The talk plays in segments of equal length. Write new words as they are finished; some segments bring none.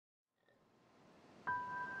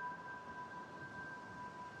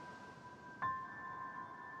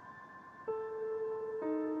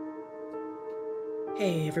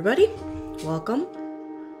Hey everybody, welcome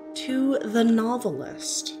to The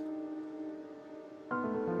Novelist.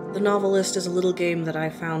 The Novelist is a little game that I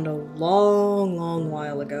found a long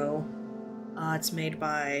while ago. It's made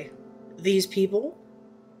by these people,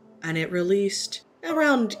 and it released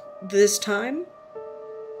around this time.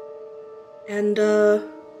 And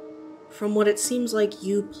from what it seems like,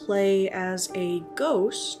 you play as a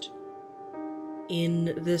ghost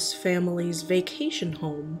in this family's vacation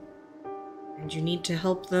home. And you need to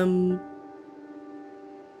help them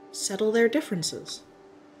settle their differences.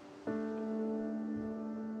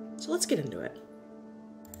 So let's get into it.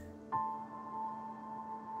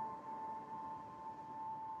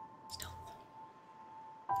 Stealth.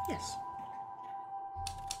 Yes.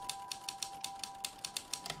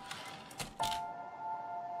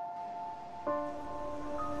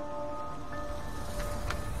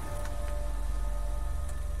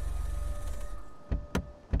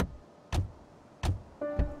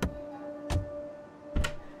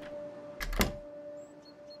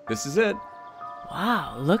 This is it.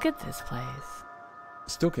 Wow, look at this place.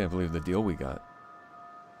 Still can't believe the deal we got.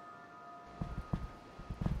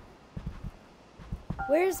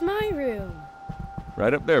 Where's my room?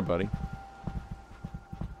 Right up there, buddy.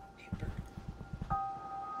 Paper.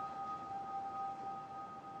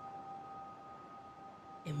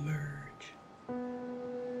 Emerge.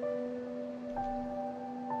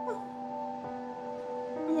 Oh.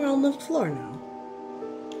 We're on the floor now.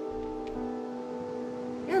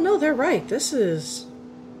 Yeah, no, they're right. This is...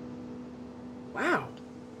 wow.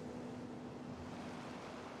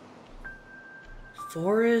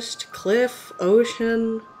 Forest, cliff,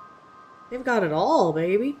 ocean. They've got it all,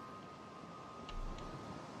 baby.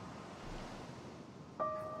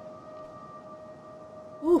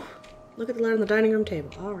 Ooh, look at the light on the dining room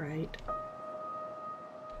table. All right.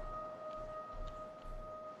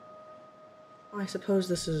 I suppose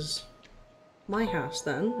this is my house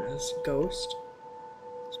then, as ghost.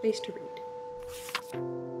 Space to read.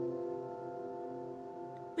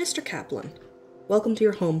 Mr. Kaplan, welcome to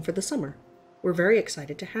your home for the summer. We're very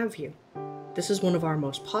excited to have you. This is one of our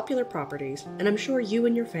most popular properties, and I'm sure you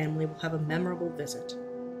and your family will have a memorable visit.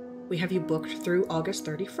 We have you booked through August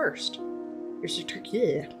 31st.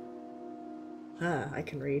 I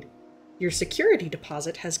can read. Your security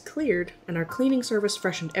deposit has cleared, and our cleaning service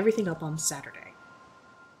freshened everything up on Saturday.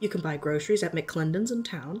 You can buy groceries at McClendon's in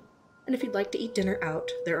town, and if you'd like to eat dinner out,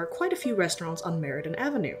 there are quite a few restaurants on Meriden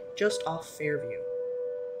Avenue, just off Fairview.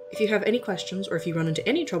 If you have any questions or if you run into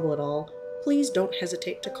any trouble at all, please don't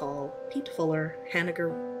hesitate to call Pete Fuller,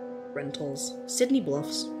 Haniger Rentals, Sydney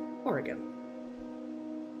Bluffs, Oregon.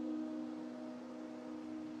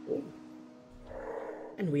 Ooh.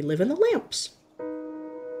 And we live in the lamps.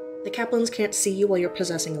 The Kaplans can't see you while you're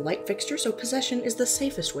possessing a light fixture, so possession is the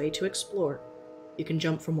safest way to explore. You can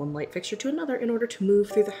jump from one light fixture to another in order to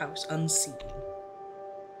move through the house unseen.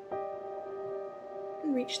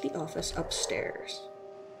 And reach the office upstairs.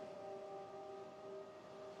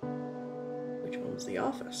 Which one's the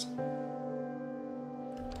office?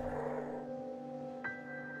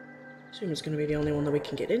 Assume it's going to be the only one that we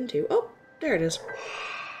can get into. Oh, there it is.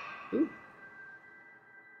 Ooh.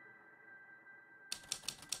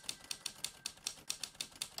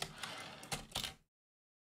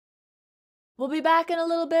 We'll be back in a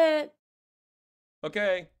little bit.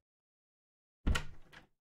 Okay.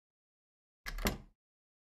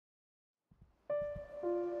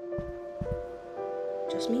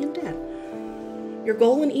 Just me and Dad. Your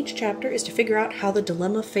goal in each chapter is to figure out how the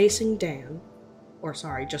dilemma facing Dan,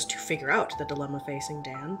 just to figure out the dilemma facing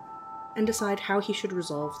Dan, and decide how he should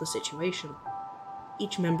resolve the situation.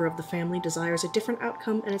 Each member of the family desires a different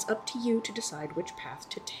outcome, and it's up to you to decide which path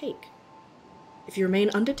to take. If you remain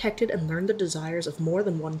undetected and learn the desires of more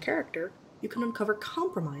than one character, you can uncover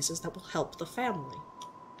compromises that will help the family.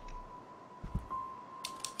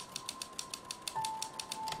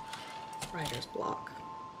 Writer's block.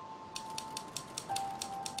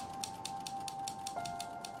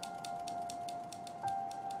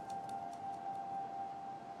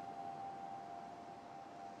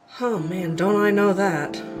 Oh man, don't I know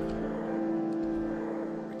that.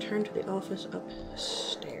 Return to the office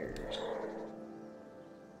upstairs.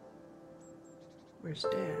 Where's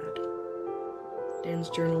Dad?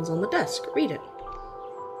 Dan's journal's on the desk. Read it.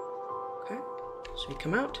 Okay. So we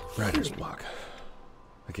come out. Writer's block.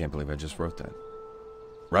 I can't believe I just wrote that.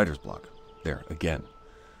 Writer's block. There, again.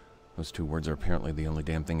 Those two words are apparently the only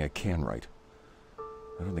damn thing I can write.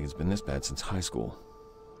 I don't think it's been this bad since high school.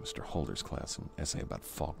 Mr. Holder's class, an essay about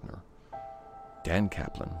Faulkner. Dan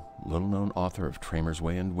Kaplan, little-known author of Tramer's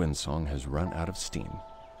Way and Windsong, has run out of steam.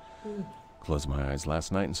 Closed my eyes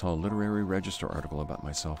last night and saw a literary register article about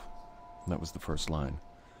myself. That was the first line.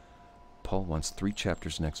 Paul wants 3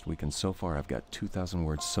 chapters next week, and so far I've got 2,000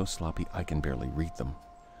 words so sloppy I can barely read them.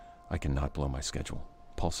 I cannot blow my schedule.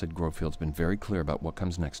 Paul said Grovefield's been very clear about what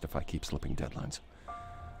comes next if I keep slipping deadlines.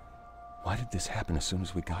 Why did this happen as soon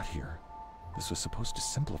as we got here? This was supposed to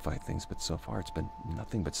simplify things, but so far it's been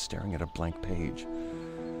nothing but staring at a blank page.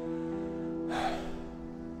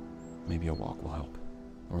 Maybe a walk will help,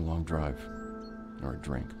 or a long drive, or a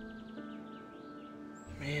drink.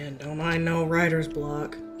 Man, don't I know writer's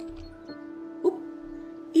block. Oop.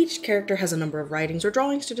 Each character has a number of writings or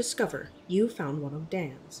drawings to discover. You found one of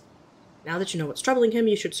Dan's. Now that you know what's troubling him,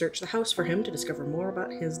 you should search the house for him to discover more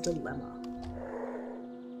about his dilemma.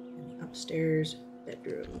 In the upstairs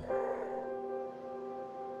bedroom.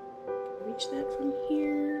 Can I reach that from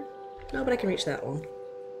here? No, but I can reach that one.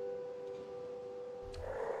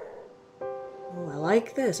 Oh, I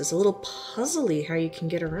like this. It's a little puzzly how you can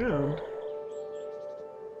get around.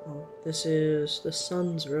 Oh, this is the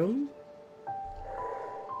son's room.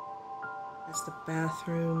 That's the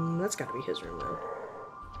bathroom. That's gotta be his room, then.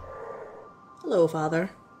 Hello,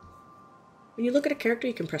 Father. When you look at a character,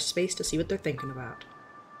 you can press space to see what they're thinking about.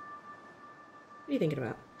 What are you thinking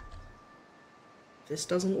about? This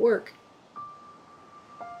doesn't work.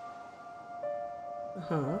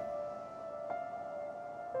 Uh-huh.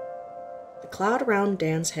 The cloud around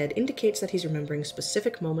Dan's head indicates that he's remembering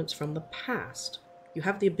specific moments from the past. You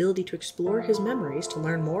have the ability to explore his memories to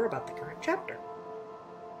learn more about the current chapter.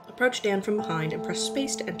 Approach Dan from behind and press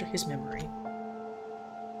space to enter his memory.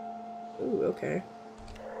 Ooh, okay.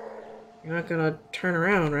 You're not gonna turn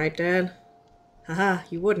around, right, Dad? Haha,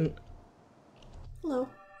 you wouldn't. Hello.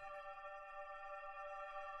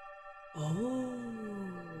 Oh.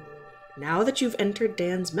 Now that you've entered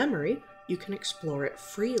Dan's memory, you can explore it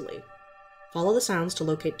freely. Follow the sounds to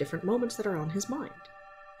locate different moments that are on his mind.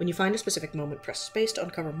 When you find a specific moment, press space to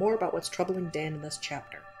uncover more about what's troubling Dan in this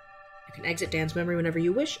chapter. You can exit Dan's memory whenever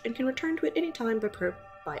you wish, and can return to it any time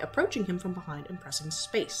by approaching him from behind and pressing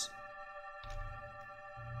space.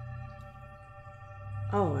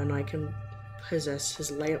 Oh, and I can possess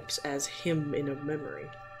his lamps as him in a memory.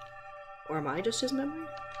 Or am I just his memory?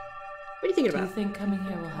 What are you thinking about? Do you think coming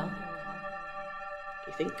here will help?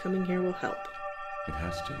 Do you think coming here will help? It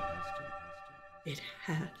has to. It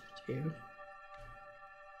has to.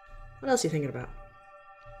 What else are you thinking about?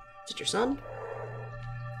 Is it your son?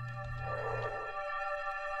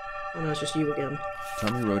 Oh no, it's just you again.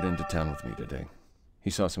 Tommy rode into town with me today. He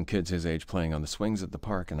saw some kids his age playing on the swings at the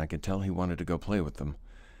park, and I could tell he wanted to go play with them.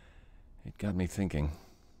 It got me thinking,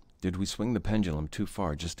 did we swing the pendulum too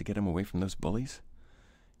far just to get him away from those bullies?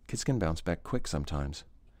 Kids can bounce back quick sometimes.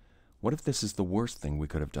 What if this is the worst thing we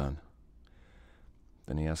could have done?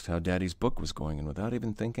 Then he asked how Daddy's book was going, and without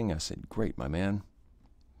even thinking, I said, "Great, my man."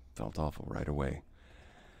 Felt awful right away.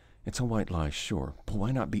 It's a white lie, sure, but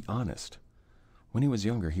why not be honest? When he was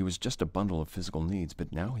younger, he was just a bundle of physical needs,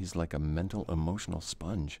 but now he's like a mental, emotional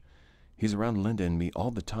sponge. He's around Linda and me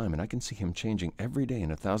all the time, and I can see him changing every day in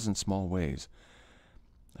 1,000 small ways.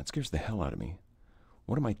 That scares the hell out of me.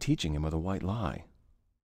 What am I teaching him with a white lie?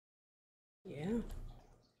 Yeah.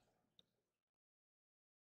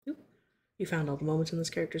 Oop. You found all the moments in this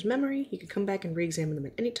character's memory. You can come back and re-examine them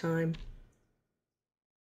at any time.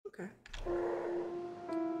 Okay.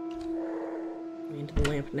 Into the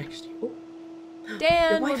lamp next to you. Oh.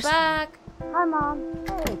 Dan, we're back! Hi, Mom.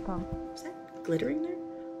 Hey, Tom. Is that glittering there?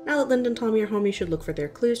 Now that Linda and Tommy are home, you should look for their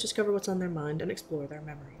clues, discover what's on their mind, and explore their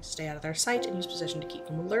memories. Stay out of their sight and use possession to keep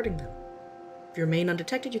from alerting them. If you remain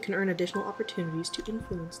undetected, you can earn additional opportunities to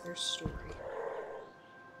influence their story.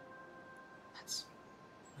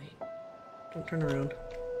 Wait. Don't turn around.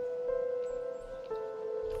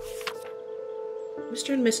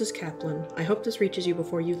 Mr. and Mrs. Kaplan, I hope this reaches you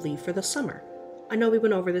before you leave for the summer. I know we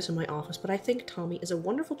went over this in my office, but I think Tommy is a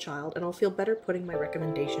wonderful child, and I'll feel better putting my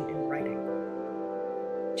recommendation in writing.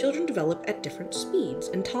 Children develop at different speeds,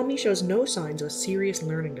 and Tommy shows no signs of a serious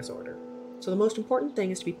learning disorder, so the most important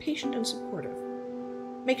thing is to be patient and supportive.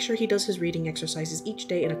 Make sure he does his reading exercises each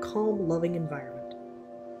day in a calm, loving environment.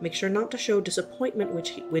 Make sure not to show disappointment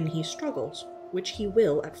when he struggles, which he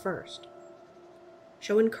will at first.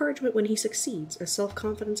 Show encouragement when he succeeds, as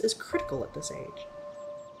self-confidence is critical at this age.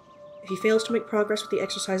 If he fails to make progress with the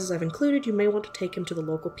exercises I've included, you may want to take him to the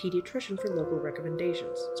local pediatrician for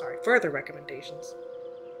further recommendations.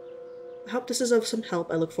 I hope this is of some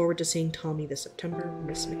help. I look forward to seeing Tommy this September,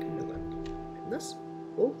 Miss McMillan. And this?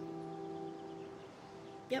 Oh.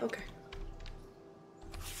 Yeah, okay.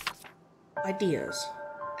 Ideas.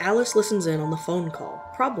 Alice listens in on the phone call.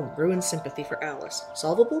 Problem: ruins sympathy for Alice.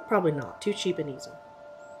 Solvable? Probably not. Too cheap and easy.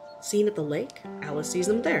 Scene at the lake. Alice sees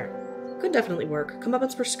them there. Could definitely work.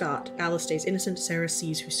 Comeuppance for Scott. Alice stays innocent. Sarah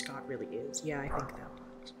sees who Scott really is. Yeah, I think that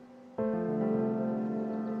works.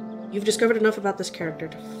 You've discovered enough about this character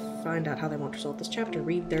to find out how they want to resolve this chapter.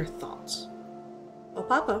 Read their thoughts. Oh,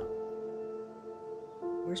 Papa.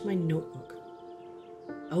 Where's my notebook?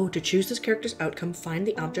 Oh, to choose this character's outcome, find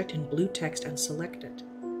the object in blue text and select it.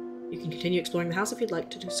 You can continue exploring the house if you'd like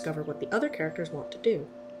to discover what the other characters want to do.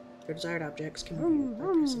 Their desired objects can be viewed by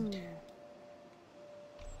pressing tab.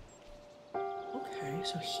 Okay,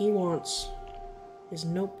 so he wants his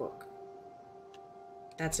notebook.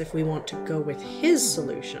 That's if we want to go with his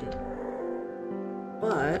solution.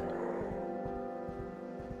 But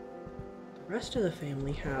the rest of the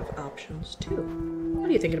family have options too. What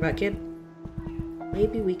are you thinking about, kid?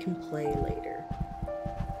 Maybe we can play later.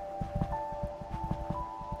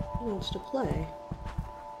 Who wants to play?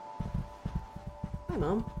 Hi,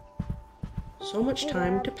 Mom. So much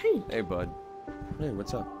time to paint. Hey, bud. Hey,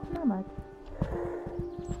 what's up? Not much.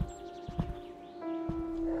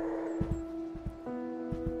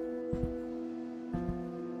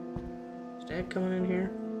 Is Dad coming in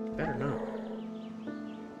here? Better not.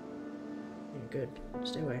 Yeah, good.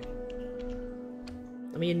 Stay away.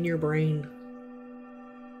 Let me in your brain.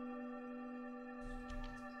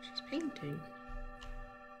 She's painting.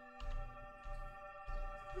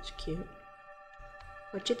 That's cute.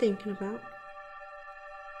 What you thinking about?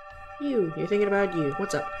 You're thinking about you.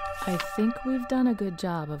 What's up? I think we've done a good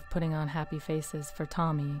job of putting on happy faces for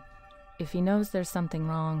Tommy. If he knows there's something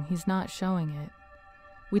wrong, he's not showing it.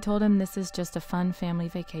 We told him this is just a fun family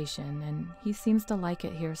vacation, and he seems to like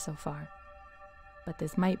it here so far. But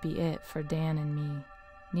this might be it for Dan and me.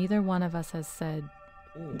 Neither one of us has said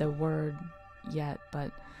the word yet,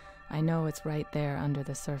 but I know it's right there under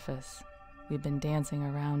the surface. We've been dancing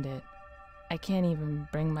around it. I can't even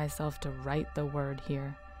bring myself to write the word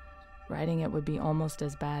here. Writing it would be almost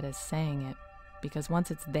as bad as saying it, because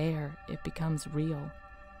once it's there, it becomes real,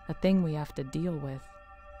 a thing we have to deal with.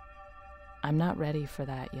 I'm not ready for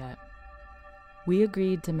that yet. We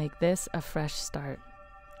agreed to make this a fresh start.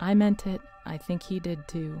 I meant it, I think he did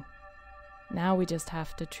too. Now we just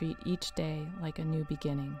have to treat each day like a new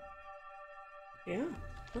beginning. Yeah,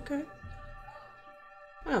 okay.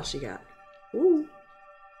 What else you got? Ooh.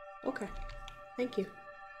 Okay. Thank you.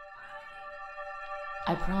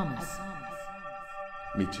 I promise.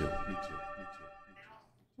 Me too.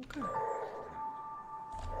 Okay.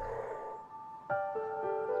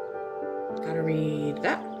 Gotta read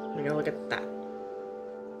that. We gotta look at that.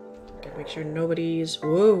 Gotta make sure nobody's...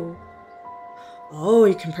 Whoa. Oh,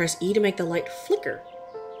 you can press E to make the light flicker.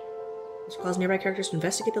 This will cause nearby characters to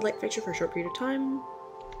investigate the light fixture for a short period of time.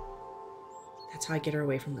 That's how I get her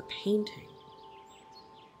away from the painting.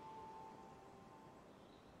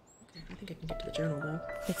 Okay, I don't think I can get to the journal, though.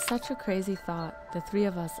 It's such a crazy thought, the three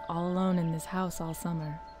of us all alone in this house all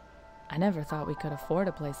summer. I never thought we could afford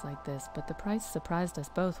a place like this, but the price surprised us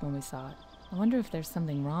both when we saw it. I wonder if there's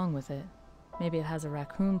something wrong with it. Maybe it has a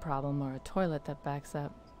raccoon problem or a toilet that backs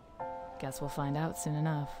up. Guess we'll find out soon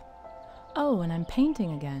enough. Oh, and I'm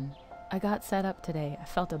painting again. I got set up today. I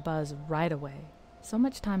felt a buzz right away. So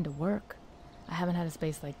much time to work. I haven't had a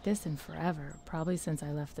space like this in forever, probably since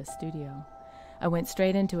I left the studio. I went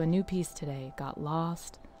straight into a new piece today, got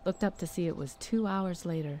lost, looked up to see it was 2 hours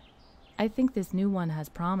later. I think this new one has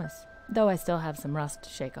promise, though I still have some rust to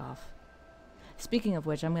shake off. Speaking of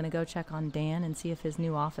which, I'm going to go check on Dan and see if his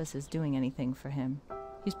new office is doing anything for him.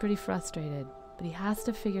 He's pretty frustrated, but he has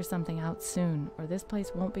to figure something out soon, or this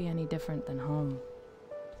place won't be any different than home.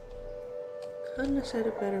 Couldn't have said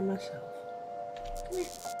it better myself. Come here.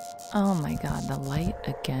 Oh my god, the light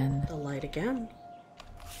again. The light again.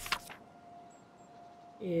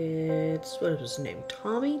 It's... what was his name?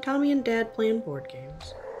 Tommy? Tommy and Dad playing board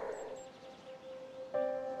games.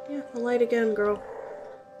 Yeah, the light again, girl.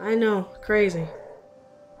 I know, crazy.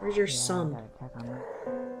 Where's your son?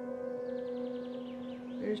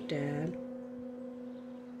 There's Dad.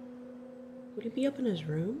 Would he be up in his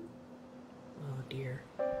room? Oh dear.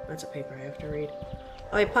 That's a paper I have to read.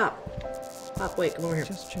 Oh, hey, Pop. Pop, wait, come over here.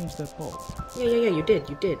 Just change that bulb. Yeah, you did.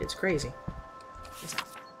 It's crazy.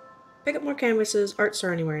 Pick up more canvases. Arts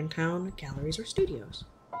are anywhere in town, galleries or studios.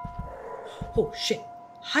 Oh, shit.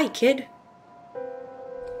 Hi, kid.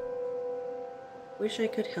 Wish I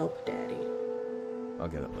could help Daddy. I'll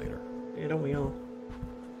get it later. Yeah, don't we all?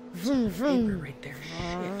 There's a paper right there.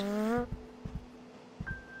 Shit.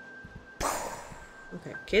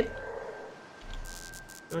 Okay, kid.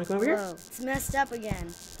 You wanna come over here? Whoa, it's messed up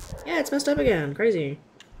again. Yeah, it's messed up again. Crazy.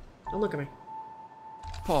 Don't look at me.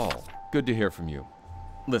 Paul, good to hear from you.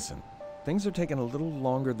 Listen, things are taking a little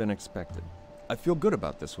longer than expected. I feel good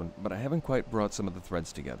about this one, but I haven't quite brought some of the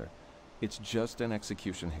threads together. It's just an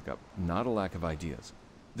execution hiccup, not a lack of ideas.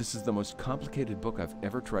 This is the most complicated book I've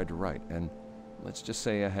ever tried to write, and let's just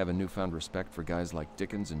say I have a newfound respect for guys like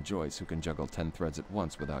Dickens and Joyce who can juggle 10 threads at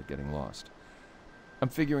once without getting lost. I'm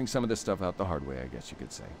figuring some of this stuff out the hard way, I guess you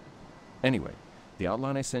could say. Anyway, the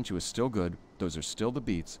outline I sent you is still good, those are still the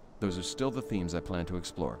beats, those are still the themes I plan to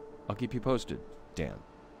explore. I'll keep you posted, Dan.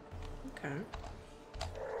 Okay.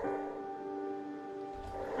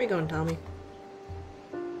 Where you going, Tommy?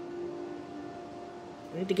 I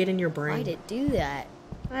need to get in your brain. Why'd it do that?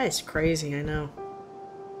 That's crazy, I know.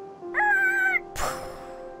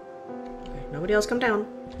 Okay, nobody else come down.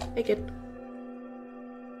 Hey, kid.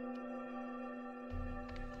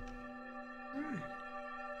 Alright.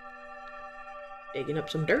 Digging up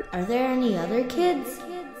some dirt. Are there any other kids?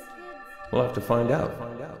 We'll have to find out.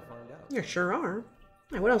 There sure are.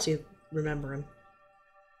 Hey, what else are you remembering?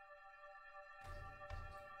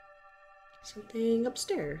 Something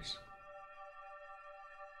upstairs.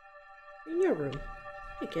 In your room.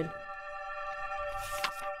 Hey, kid.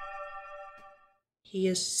 He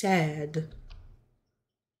is sad.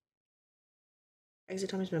 Exit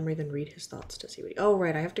Tommy's memory, then read his thoughts to see what he... Oh,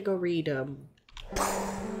 right, I have to go read, Me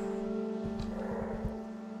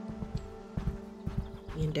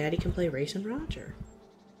and Daddy can play Racing Roger.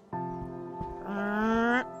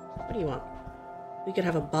 What do you want? We could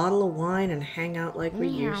have a bottle of wine and hang out like we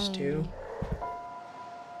used to.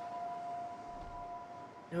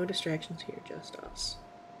 No distractions here, just us.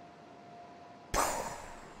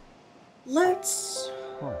 Let's...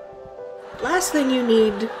 Last thing you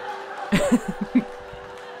need...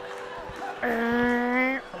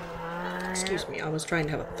 Excuse me, I was trying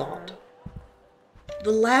to have a thought.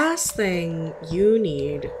 The last thing you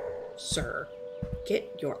need, sir,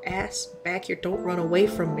 get your ass back here, don't run away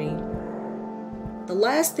from me. The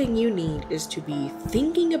last thing you need is to be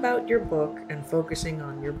thinking about your book and focusing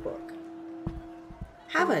on your book.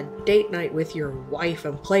 Have a date night with your wife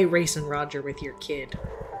and play Racing Roger with your kid.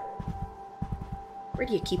 Where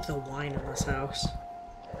do you keep the wine in this house?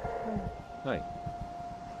 Hi.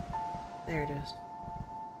 There it is.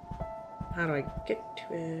 How do I get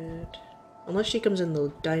to it? Unless she comes in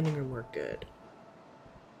the dining room, we're good.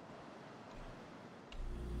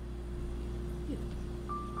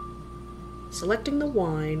 Selecting the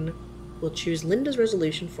wine, we'll choose Linda's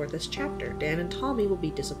resolution for this chapter. Dan and Tommy will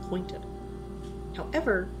be disappointed.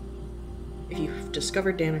 However, if you've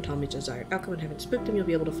discovered Dan or Tommy's desired outcome and haven't spooked them, you'll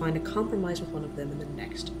be able to find a compromise with one of them in the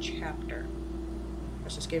next chapter.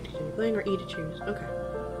 Press escape to continue playing or E to choose. Okay.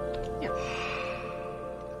 Yeah.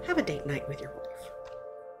 Have a date night with your wife.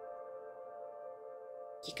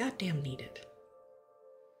 You goddamn need it.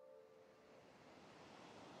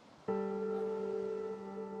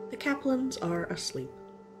 The Kaplans are asleep.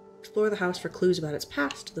 Explore the house for clues about its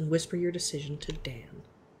past, then whisper your decision to Dan.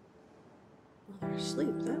 While they're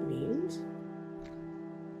asleep, that means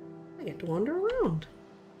I get to wander around.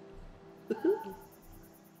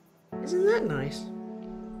 Isn't that nice?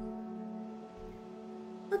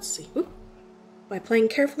 Let's see. Oop. By playing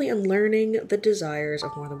carefully and learning the desires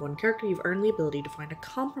of more than one character, you've earned the ability to find a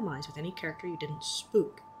compromise with any character you didn't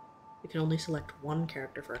spook. You can only select one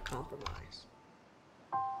character for a compromise.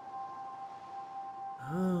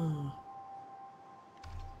 Oh.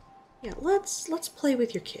 Yeah, let's play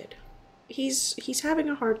with your kid. He's having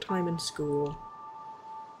a hard time in school.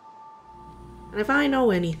 And if I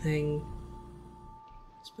know anything,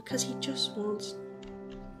 it's because he just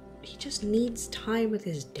needs time with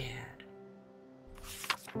his dad.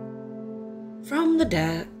 From the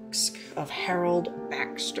desk of Harold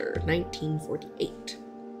Baxter, 1948.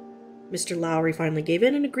 Mr. Lowry finally gave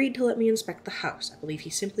in and agreed to let me inspect the house. I believe he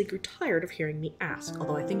simply grew tired of hearing me ask,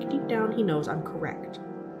 although I think deep down he knows I'm correct.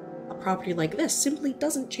 A property like this simply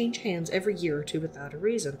doesn't change hands every year or two without a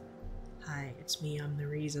reason. Hi, it's me, I'm the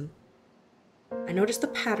reason. I noticed the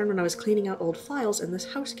pattern when I was cleaning out old files, and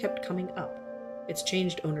this house kept coming up. It's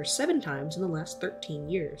changed owners 7 times in the last 13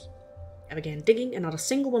 years. I began digging, and not a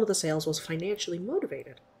single one of the sales was financially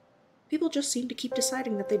motivated. People just seem to keep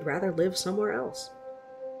deciding that they'd rather live somewhere else.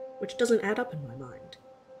 Which doesn't add up in my mind.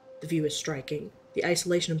 The view is striking. The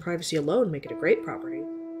isolation and privacy alone make it a great property.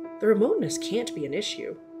 The remoteness can't be an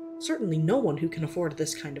issue. Certainly no one who can afford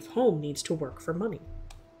this kind of home needs to work for money.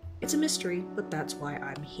 It's a mystery, but that's why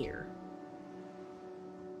I'm here.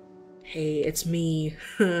 Hey, it's me.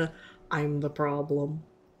 I'm the problem.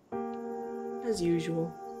 As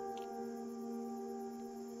usual.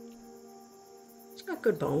 It's got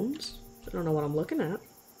good bones. I don't know what I'm looking at.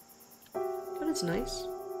 But it's nice.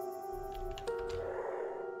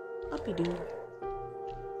 Puppy doo.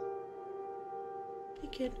 Hey,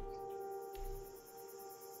 kid.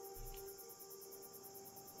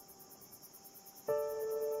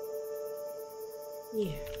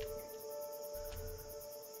 Yeah.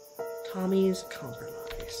 Tommy's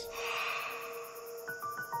compromise.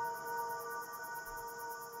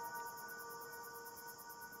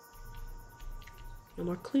 No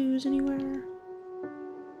more clues anywhere.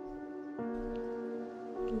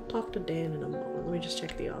 I'll talk to Dan in a moment. Let me just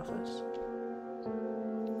check the office.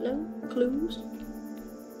 Hello? Clues?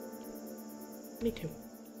 Me too.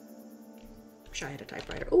 Wish I had a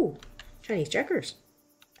typewriter. Oh, Chinese checkers.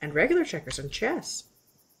 And regular checkers and chess.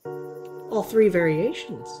 All 3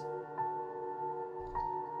 variations.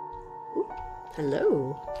 Ooh,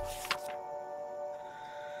 hello.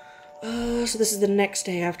 So this is the next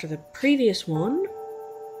day after the previous one.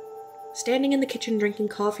 Standing in the kitchen drinking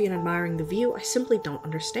coffee and admiring the view, I simply don't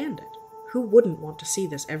understand it. Who wouldn't want to see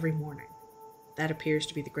this every morning? That appears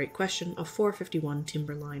to be the great question of 451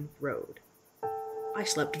 Timberline Road. I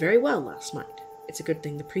slept very well last night. It's a good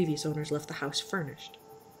thing the previous owners left the house furnished.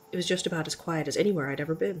 It was just about as quiet as anywhere I'd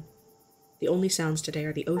ever been. The only sounds today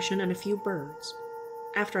are the ocean and a few birds.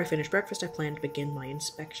 After I finish breakfast, I plan to begin my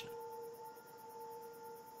inspection.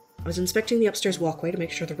 I was inspecting the upstairs walkway to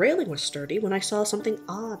make sure the railing was sturdy when I saw something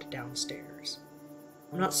odd downstairs.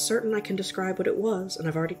 I'm not certain I can describe what it was, and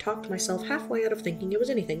I've already talked myself halfway out of thinking it was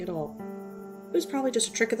anything at all. It was probably just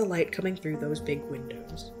a trick of the light coming through those big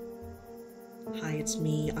windows. Hi, it's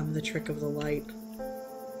me. I'm the trick of the light.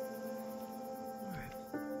 Alright.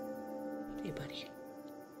 Hey, buddy.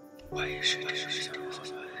 Why is she doing so?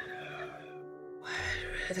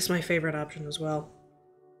 This is my favorite option as well.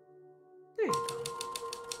 There you go.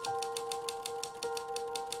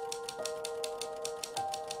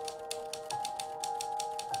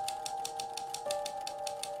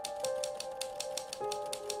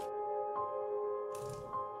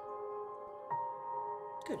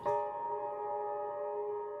 Good.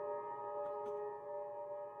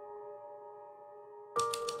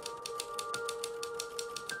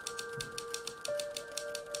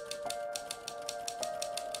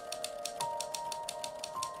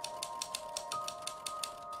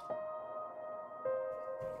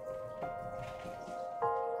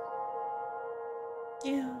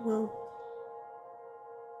 Yeah, well.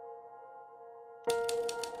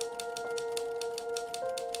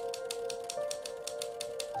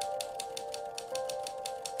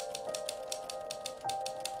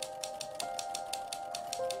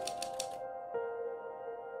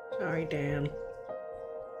 Sorry, Dan.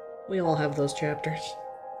 We all have those chapters.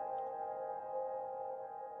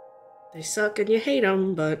 They suck and you hate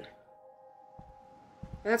them, but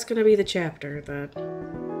that's gonna be the chapter that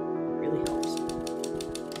really helps.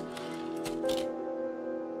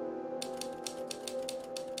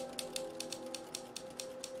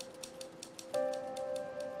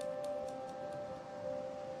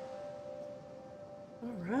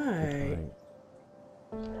 Alright.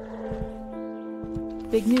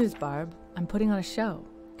 Big news, Barb. I'm putting on a show.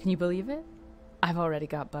 Can you believe it? I've already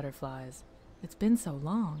got butterflies. It's been so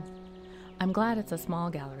long. I'm glad it's a small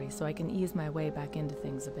gallery so I can ease my way back into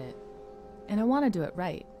things a bit. And I want to do it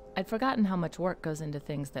right. I'd forgotten how much work goes into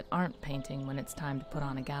things that aren't painting when it's time to put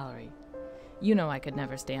on a gallery. You know I could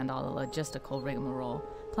never stand all the logistical rigmarole.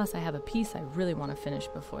 Plus I have a piece I really want to finish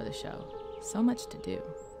before the show. So much to do.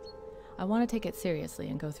 I want to take it seriously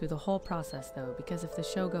and go through the whole process though, because if the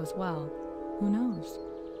show goes well, who knows?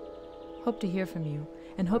 Hope to hear from you,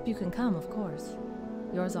 and hope you can come, of course.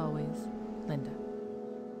 Yours always, Linda.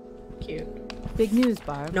 Cute. Big news,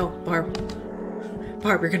 Barb. No, Barb.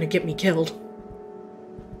 Barb, you're gonna get me killed.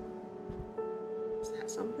 Is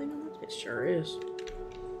that something on the... It sure is.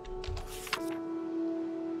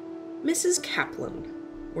 Mrs. Kaplan,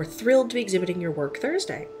 we're thrilled to be exhibiting your work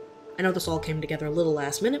Thursday. I know this all came together a little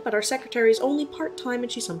last minute, but our secretary is only part-time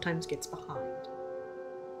and she sometimes gets behind.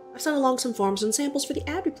 I've sent along some forms and samples for the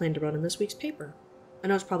ad we plan to run in this week's paper. I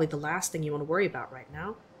know it's probably the last thing you want to worry about right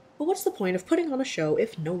now, but what's the point of putting on a show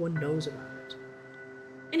if no one knows about it?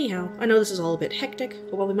 Anyhow, I know this is all a bit hectic,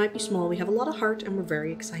 but while we might be small, we have a lot of heart and we're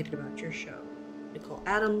very excited about your show. Nicole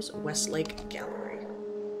Adams, Westlake Gallery.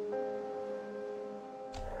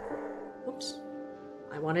 Oops.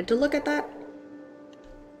 I wanted to look at that.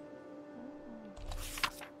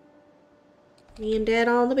 Me and Dad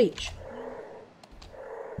on the beach.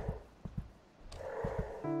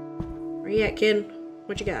 Where you at, kid?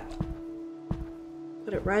 What you got?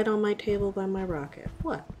 Put it right on my table by my rocket.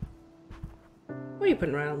 What? What are you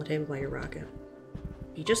putting right on the table by your rocket?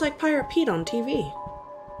 Be just like Pirate Pete on TV.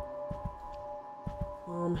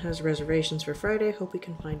 Mom has reservations for Friday. Hope we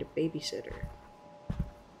can find a babysitter.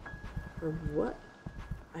 For what?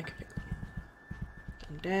 I could pick one.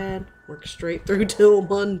 And Dad, work straight through till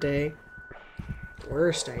Monday.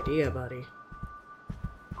 Worst idea, buddy.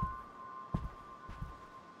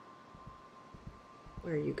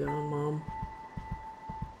 Where are you going, Mom?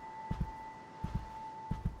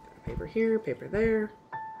 Got a paper here, paper there.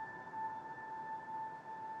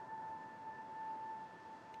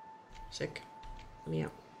 Sick. Let me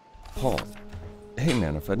out. Paul. Hey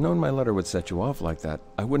man, if I'd known my letter would set you off like that,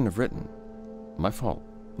 I wouldn't have written. My fault.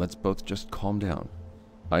 Let's both just calm down.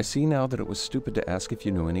 I see now that it was stupid to ask if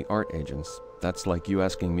you knew any art agents. That's like you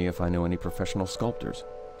asking me if I know any professional sculptors.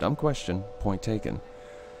 Dumb question, point taken.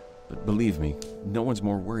 But believe me, no one's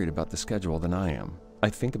more worried about the schedule than I am. I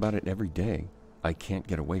think about it every day. I can't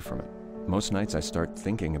get away from it. Most nights I start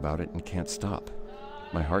thinking about it and can't stop.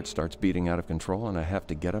 My heart starts beating out of control and I have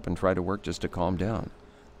to get up and try to work just to calm down.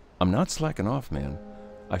 I'm not slacking off, man.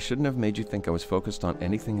 I shouldn't have made you think I was focused on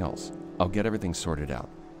anything else. I'll get everything sorted out.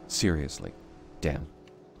 Seriously. Dan.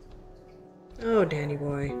 Oh, Danny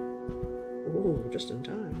boy. Ooh, just in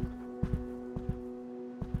time.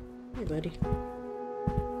 Hey, buddy.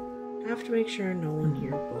 I have to make sure no one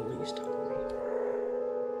here bullies Tommy.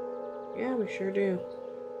 Yeah, we sure do.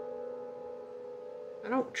 I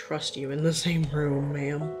don't trust you in the same room,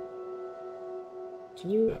 ma'am. Can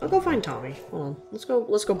you... I'll go find Tommy. Hold on. Let's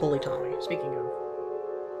go bully Tommy. Speaking of.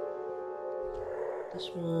 This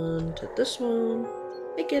one to this one.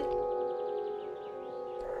 Hey, kid.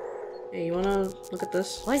 Hey, you wanna look at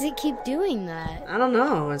this? Why does it keep doing that? I don't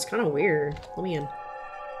know. It's kind of weird. Let me in.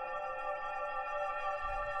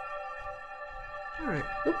 Alright.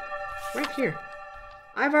 Oop. Right here.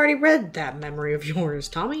 I've already read that memory of yours,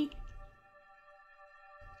 Tommy.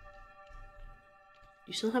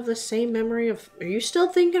 You still have the same memory of... Are you still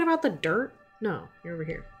thinking about the dirt? No, you're over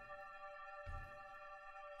here.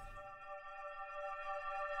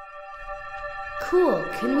 Cool,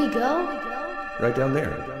 can we go? Right down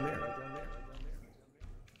there.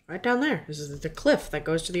 Right down there. This is the cliff that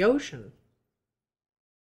goes to the ocean.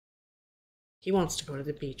 He wants to go to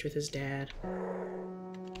the beach with his dad.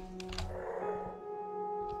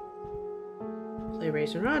 Play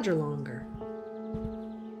Racing Roger longer.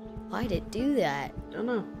 Why'd it do that? Don't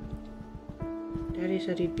know. Daddy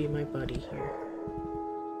said he'd be my buddy here.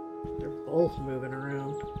 They're both moving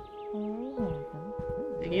around.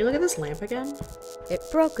 Hey, can you look at this lamp again? It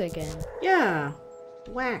broke again. Yeah.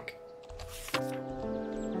 Whack.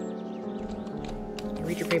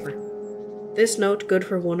 Read your paper. This note good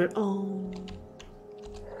for one at all.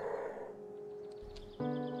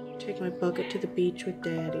 Take my bucket to the beach with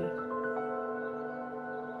Daddy.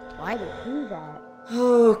 Why'd it do that?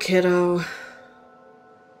 Oh, kiddo.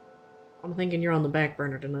 I'm thinking you're on the back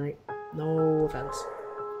burner tonight. No offense.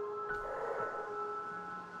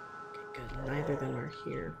 Okay, good. Neither of them are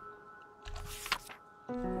here.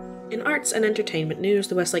 In arts and entertainment news,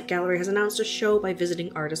 the Westlake Gallery has announced a show by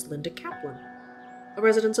visiting artist Linda Kaplan. A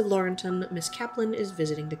resident of Laurenton, Miss Kaplan is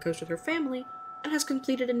visiting the coast with her family and has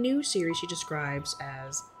completed a new series she describes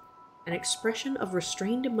as an expression of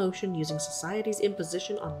restrained emotion using society's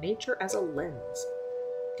imposition on nature as a lens.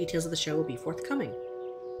 Details of the show will be forthcoming.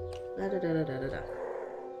 Da-da-da-da-da-da.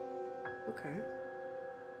 Okay.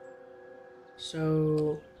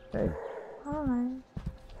 So... Hey. Hi.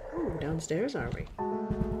 Oh, downstairs are we?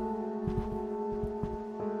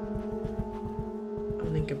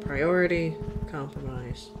 I'm thinking priority,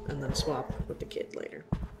 compromise, and then swap with the kid later.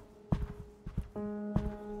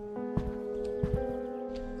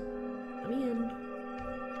 Let me in.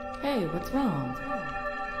 Hey, what's wrong?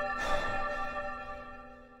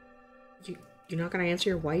 You're not gonna answer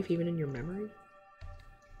your wife even in your memory?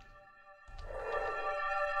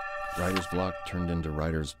 Writer's block turned into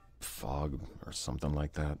writer's fog or something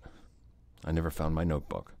like that. I never found my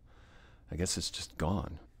notebook. I guess it's just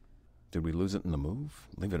gone. Did we lose it in the move?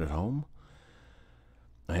 Leave it at home?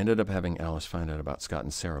 I ended up having Alice find out about Scott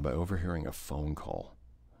and Sarah by overhearing a phone call.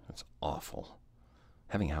 That's awful.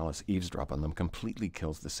 Having Alice eavesdrop on them completely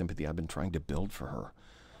kills the sympathy I've been trying to build for her.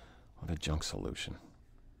 What a junk solution.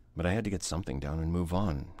 But I had to get something down and move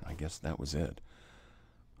on. I guess that was it.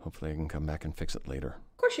 Hopefully I can come back and fix it later.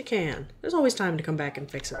 Of course you can. There's always time to come back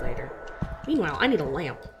and fix it later. Meanwhile, I need a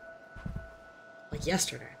lamp. Like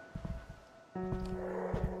yesterday. Alright,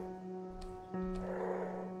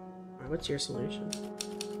 what's your solution?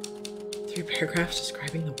 3 paragraphs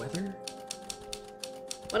describing the weather?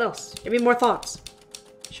 What else? Give me more thoughts.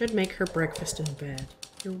 Should make her breakfast in bed.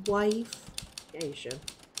 Your wife? Yeah, you should.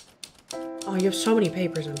 Oh, you have so many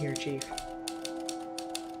papers in here, Chief.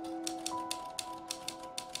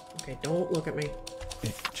 Okay, don't look at me.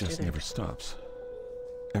 It just never stops.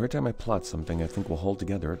 Every time I plot something I think will hold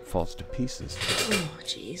together, it falls to pieces. Oh,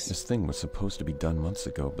 jeez. This thing was supposed to be done months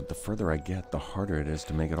ago, but the further I get, the harder it is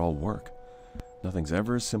to make it all work. Nothing's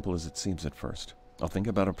ever as simple as it seems at first. I'll think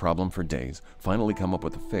about a problem for days, finally come up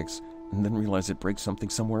with a fix, and then realize it breaks something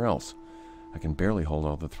somewhere else. I can barely hold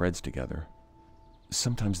all the threads together.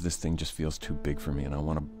 Sometimes this thing just feels too big for me and I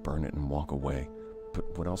want to burn it and walk away.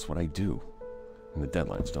 But what else would I do? And the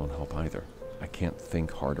deadlines don't help either. I can't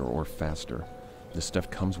think harder or faster. This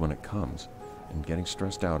stuff comes when it comes, and getting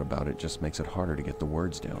stressed out about it just makes it harder to get the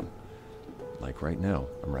words down. Like right now,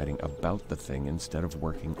 I'm writing about the thing instead of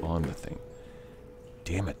working on the thing.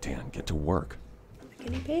 Damn it, Dan, get to work. The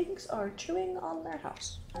guinea pigs are chewing on their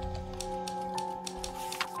house.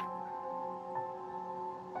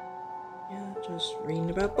 Yeah, just reading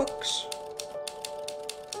about books.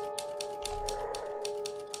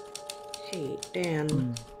 Hey,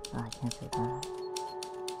 Dan. I can't say that.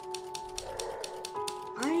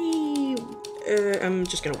 I'm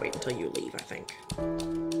just gonna wait until you leave, I think. Let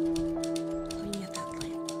me get that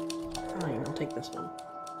lamp. Fine, I'll take this one.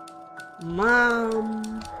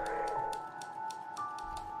 Mom!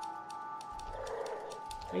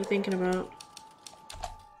 What are you thinking about?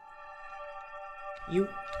 You?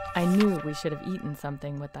 I knew we should have eaten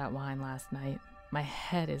something with that wine last night. My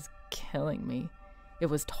head is killing me. It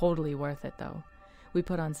was totally worth it, though. We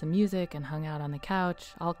put on some music and hung out on the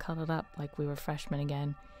couch, all cuddled up like we were freshmen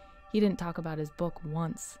again. He didn't talk about his book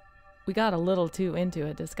once. We got a little too into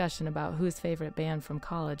a discussion about whose favorite band from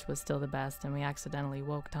college was still the best, and we accidentally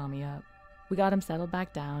woke Tommy up. We got him settled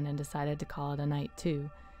back down and decided to call it a night, too.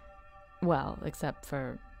 Well, except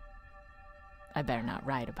for... I better not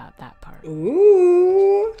write about that part.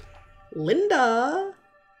 Ooh! Linda!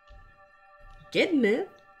 Getting it.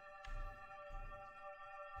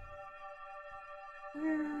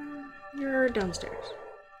 You're downstairs.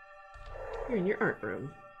 You're in your art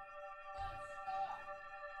room.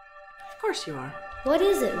 Of course you are. What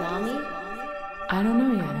is it, Mommy? I don't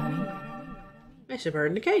know yet, honey. It's a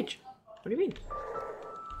bird in a cage. What do you mean?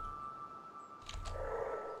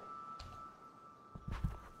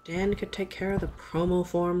 Dan could take care of the promo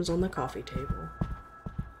forms on the coffee table.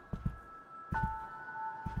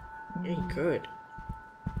 Yeah, he could.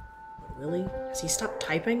 But really? Has he stopped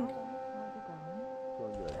typing?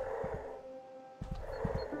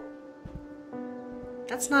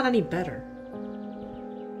 That's not any better.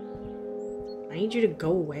 I need you to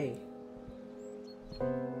go away.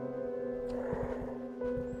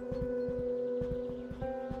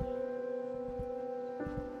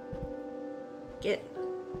 Get.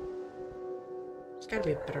 There's gotta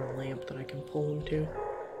be a better lamp that I can pull him to.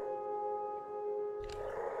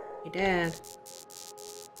 Hey, Dad.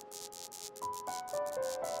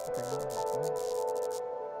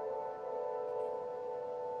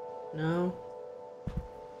 No.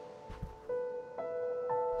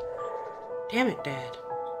 Damn it, Dad.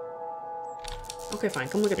 Okay, fine.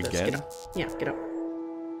 Come look at this. Again? Get up. Yeah, get up.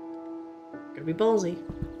 Gotta be ballsy.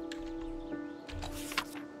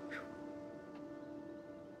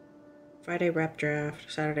 Friday rep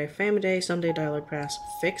draft. Saturday family day. Sunday dialogue pass.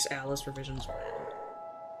 Fix Alice revisions when.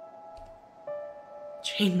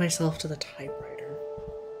 Chain myself to the typewriter.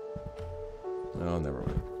 Oh, never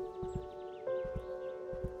mind.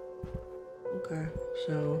 Okay,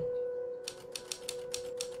 so...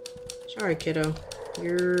 Sorry, kiddo.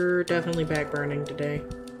 You're definitely back burning today.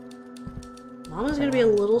 Mama's gonna be a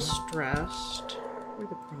little stressed. Where are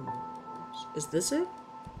the promos? Is this it?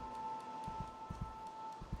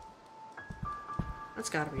 That's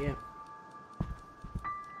gotta be it. I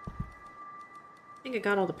think I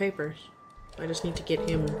got all the papers. I just need to get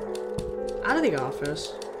him out of the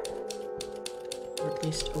office. Or at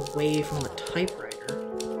least away from the typewriter.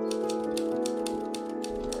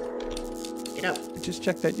 Get up. I just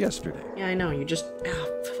checked that yesterday. Yeah, I know. You just... Ah,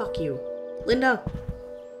 fuck you. Linda!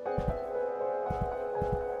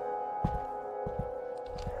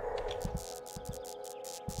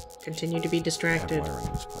 Continue to be distracted. Wiring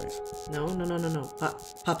in this place. No.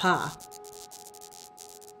 Papa.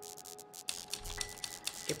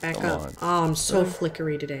 Get back Come up. on. Oh, I'm so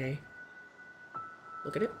flickery today.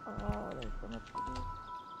 Look at it. Oh, there's so much to do.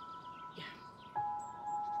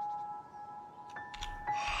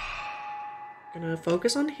 Gonna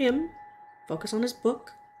focus on him, focus on his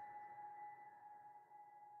book,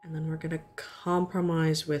 and then we're gonna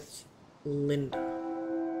compromise with Linda.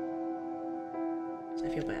 So I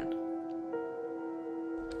feel bad.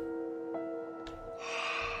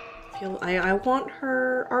 I want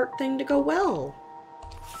her art thing to go well.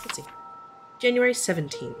 Let's see. January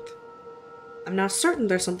 17th. I'm now certain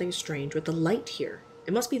there's something strange with the light here.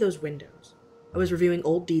 It must be those windows. I was reviewing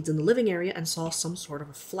old deeds in the living area and saw some sort of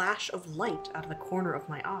a flash of light out of the corner of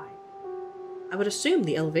my eye. I would assume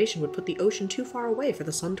the elevation would put the ocean too far away for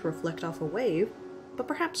the sun to reflect off a wave, but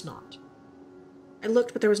perhaps not. I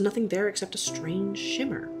looked, but there was nothing there except a strange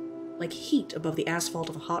shimmer, like heat above the asphalt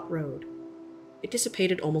of a hot road. It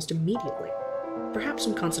dissipated almost immediately. Perhaps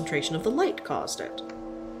some concentration of the light caused it.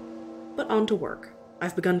 But on to work.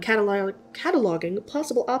 I've begun cataloging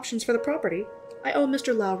possible options for the property. I owe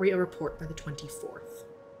Mr. Lowry a report by the 24th.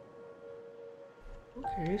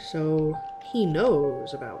 Okay, so he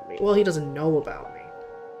knows about me. Well, he doesn't know about me.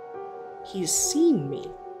 He's seen me.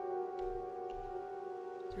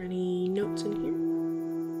 Is there any notes in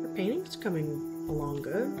here? The painting's coming along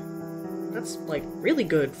good. That's, like, really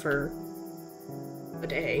good for a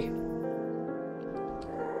day.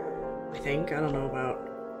 I think. I don't know about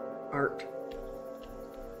art.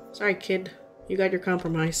 Sorry, kid. You got your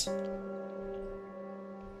compromise.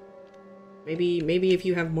 Maybe if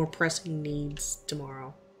you have more pressing needs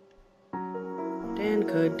tomorrow. Dan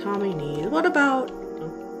could. Tommy needs. What about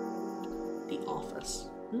the office?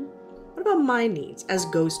 What about my needs as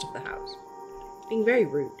ghost of the house? Being very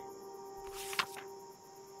rude.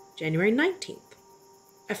 January 19th.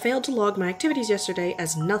 I failed to log my activities yesterday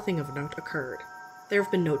as nothing of note occurred. There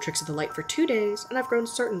have been no tricks of the light for 2 days, and I've grown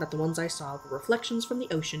certain that the ones I saw were reflections from the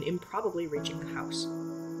ocean improbably reaching the house.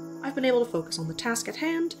 I've been able to focus on the task at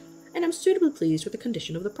hand, and am suitably pleased with the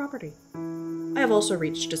condition of the property. I have also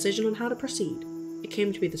reached a decision on how to proceed. It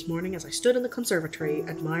came to me this morning as I stood in the conservatory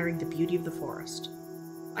admiring the beauty of the forest.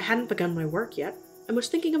 I hadn't begun my work yet, and was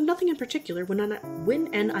thinking of nothing in particular when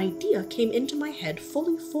an idea came into my head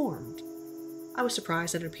fully formed. I was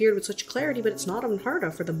surprised that it appeared with such clarity, but it's not unheard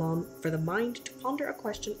of for the mind to ponder a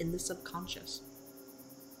question in the subconscious.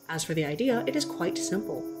 As for the idea, it is quite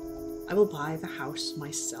simple. I will buy the house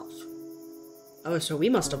myself. Oh, so we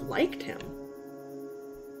must have liked him.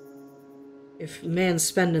 If man's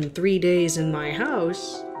spending 3 days in my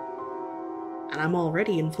house, and I'm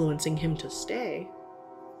already influencing him to stay.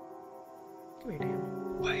 Come here, Dan.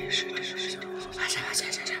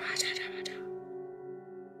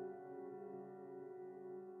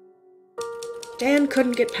 Dan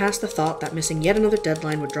couldn't get past the thought that missing yet another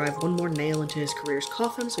deadline would drive one more nail into his career's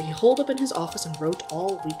coffin, so he holed up in his office and wrote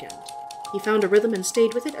all weekend. He found a rhythm and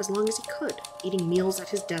stayed with it as long as he could, eating meals at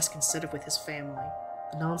his desk instead of with his family.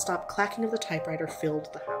 The non-stop clacking of the typewriter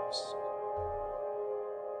filled the house.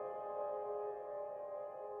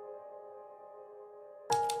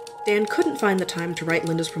 Dan couldn't find the time to write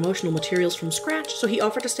Linda's promotional materials from scratch, so he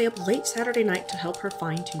offered to stay up late Saturday night to help her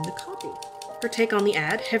fine-tune the copy. Her take on the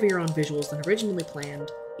ad, heavier on visuals than originally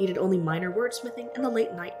planned, needed only minor wordsmithing, and the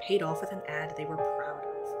late night paid off with an ad they were proud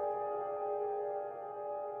of.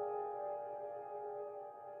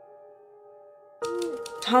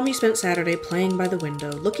 Tommy spent Saturday playing by the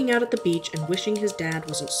window, looking out at the beach and wishing his dad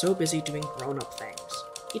wasn't so busy doing grown-up things.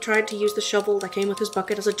 He tried to use the shovel that came with his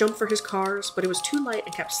bucket as a jump for his cars, but it was too light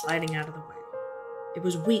and kept sliding out of the way. It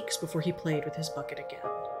was weeks before he played with his bucket again.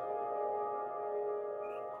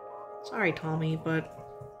 Sorry, Tommy, but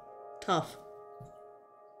tough.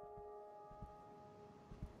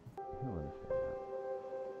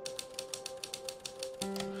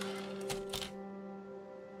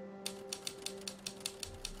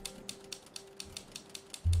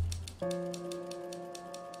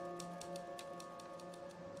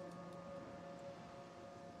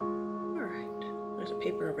 Alright, there's a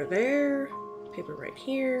paper over there, paper right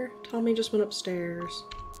here. Tommy just went upstairs.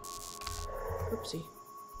 Oopsie.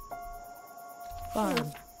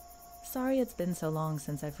 Barb, sorry it's been so long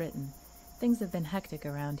since I've written. Things have been hectic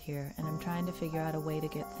around here, and I'm trying to figure out a way to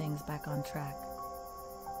get things back on track.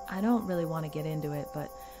 I don't really want to get into it,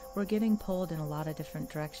 but we're getting pulled in a lot of different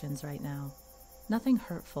directions right now. Nothing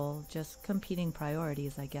hurtful, just competing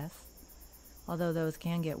priorities, I guess. Although those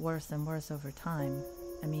can get worse and worse over time.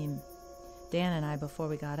 I mean, Dan and I, before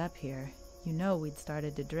we got up here, you know we'd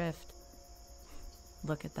started to drift.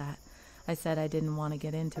 Look at that. I said I didn't want to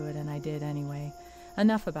get into it, and I did anyway.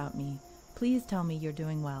 Enough about me. Please tell me you're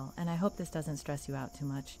doing well, and I hope this doesn't stress you out too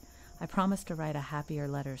much. I promise to write a happier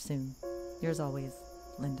letter soon. Yours always,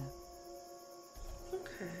 Linda.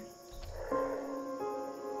 Okay.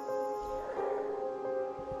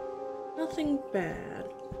 Nothing bad.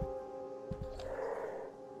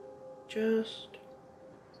 Just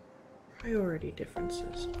priority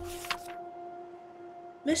differences.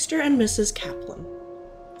 Mr. and Mrs. Kaplan.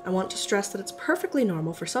 I want to stress that it's perfectly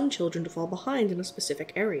normal for some children to fall behind in a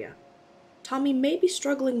specific area. Tommy may be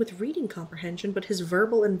struggling with reading comprehension, but his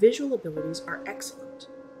verbal and visual abilities are excellent.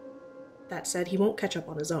 That said, he won't catch up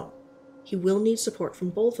on his own. He will need support from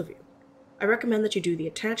both of you. I recommend that you do the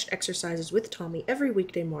attached exercises with Tommy every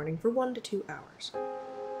weekday morning for 1 to 2 hours.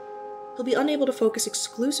 He'll be unable to focus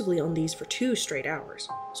exclusively on these for 2 straight hours,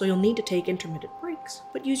 so you'll need to take intermittent breaks,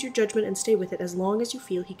 but use your judgment and stay with it as long as you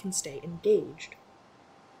feel he can stay engaged.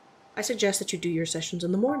 I suggest that you do your sessions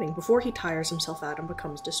in the morning before he tires himself out and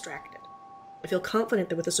becomes distracted. I feel confident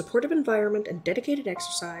that with a supportive environment and dedicated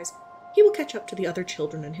exercise, he will catch up to the other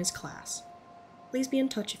children in his class. Please be in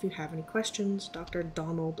touch if you have any questions. Dr.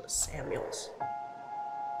 Donald Samuels.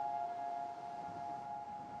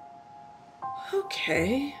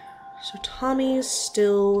 Okay, so Tommy's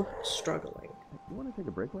still struggling. You want to take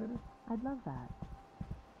a break later? I'd love that.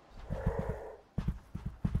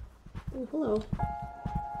 Oh, hello.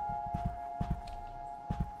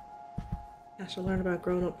 Has to learn about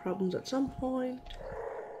grown-up problems at some point.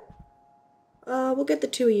 We'll get the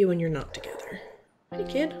two of you when you're not together. Hey,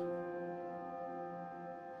 kid.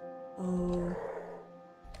 Oh.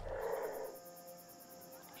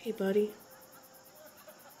 Hey, buddy.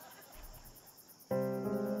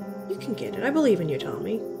 You can get it. I believe in you,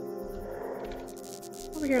 Tommy.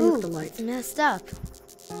 Over here and look at the light. Messed up.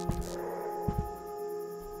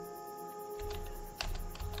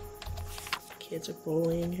 Kids are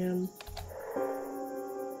bullying him.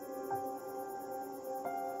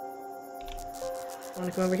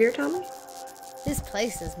 Wanna come over here, Tommy? This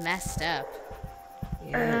place is messed up.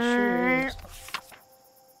 Yeah, it sure is.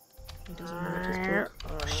 He doesn't want to talk.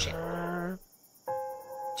 Oh, shit.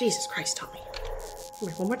 Jesus Christ, Tommy. Come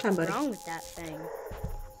here, one more time, buddy. What's wrong with that thing?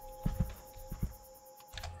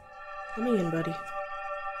 Let me in, buddy.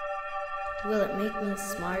 Will it make me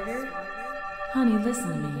smarter? Honey, listen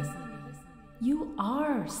to me. You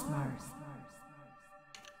are smart.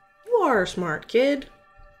 You are smart, kid.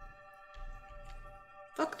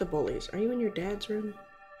 Fuck the bullies. Are you in your dad's room?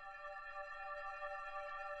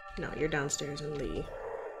 No, you're downstairs in the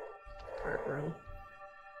art room.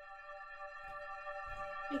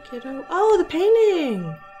 Hey, kiddo. Oh, the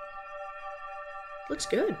painting! Looks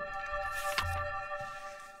good.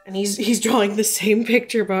 And he's drawing the same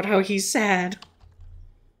picture about how he's sad.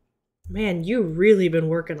 Man, you've really been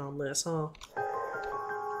working on this, huh?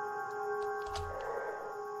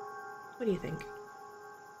 What do you think?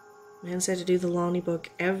 Man said to do the Lonnie book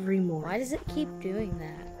every morning. Why does it keep doing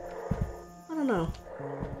that? I don't know.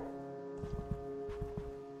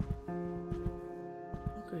 Oh,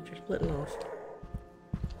 good, you're splitting off.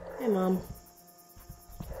 Hey, Mom.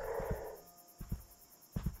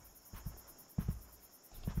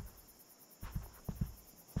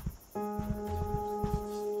 Right,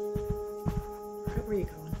 where are you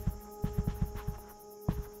going?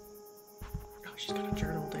 Oh, she's got a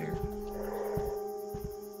journal there.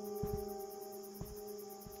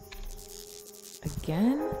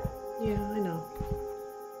 Again? Yeah, I know.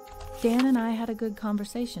 Dan and I had a good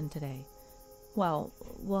conversation today. Well,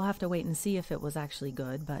 we'll have to wait and see if it was actually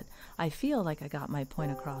good, but I feel like I got my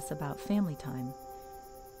point across about family time.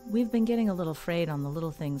 We've been getting a little frayed on the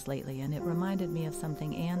little things lately, and it reminded me of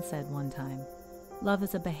something Anne said one time. Love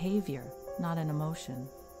is a behavior, not an emotion.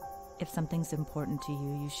 If something's important to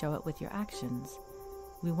you, you show it with your actions.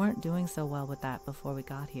 We weren't doing so well with that before we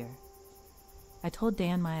got here. I told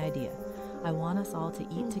Dan my idea. I want us all to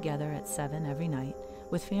eat together at 7 every night,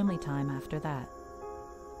 with family time after that.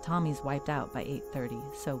 Tommy's wiped out by 8:30,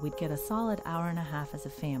 so we'd get a solid hour and a half as a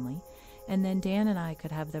family, and then Dan and I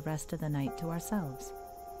could have the rest of the night to ourselves.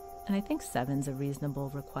 And I think 7's a reasonable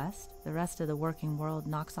request. The rest of the working world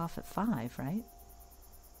knocks off at 5, right?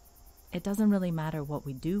 It doesn't really matter what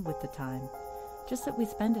we do with the time, just that we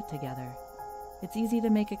spend it together. It's easy to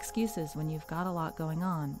make excuses when you've got a lot going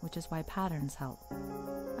on, which is why patterns help.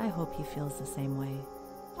 I hope he feels the same way.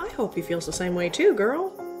 I hope he feels the same way too,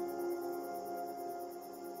 girl.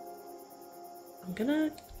 I'm gonna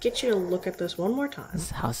get you to look at this one more time. This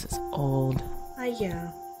house is old.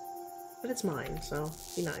 Yeah. But it's mine, so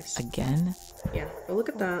be nice. Again? Yeah, go look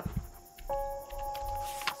at that.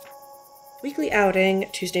 Weekly outing,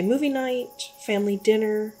 Tuesday movie night, family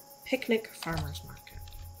dinner, picnic, farmer's market.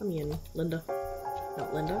 Let me in, Linda. No,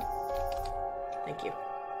 Linda. Thank you.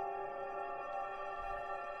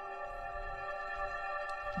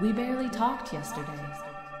 We barely talked yesterday.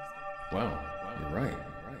 Wow, you're right.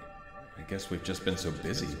 I guess we've just been so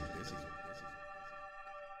busy.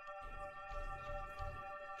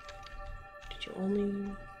 Did you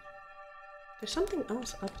only... There's something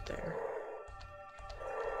else up there.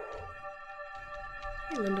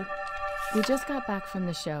 Hey, Linda. We just got back from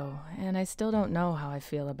the show, and I still don't know how I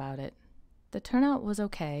feel about it. The turnout was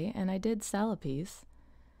okay, and I did sell a piece.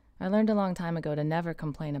 I learned a long time ago to never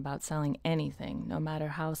complain about selling anything, no matter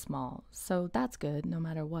how small, so that's good, no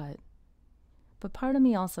matter what. But part of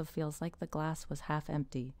me also feels like the glass was half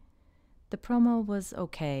empty. The promo was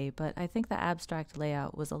okay, but I think the abstract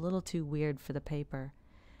layout was a little too weird for the paper.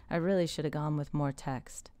 I really should have gone with more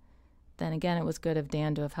text. Then again, it was good of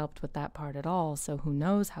Dan to have helped with that part at all, so who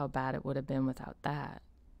knows how bad it would have been without that.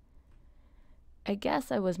 I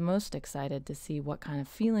guess I was most excited to see what kind of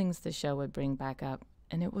feelings the show would bring back up,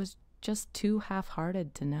 and it was just too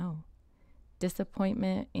half-hearted to know.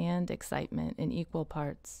 Disappointment and excitement in equal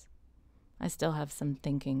parts. I still have some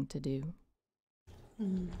thinking to do.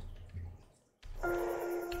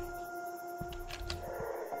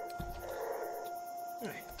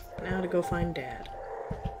 Alright, now to go find Dad.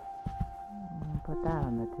 Put that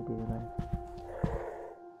on the to-do list.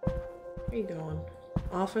 Where you going?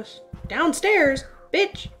 Office? Downstairs,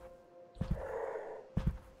 bitch!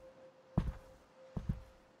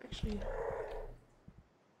 Actually,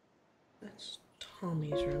 that's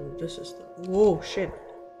Tommy's room. This is the... Whoa, shit.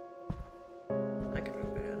 That could be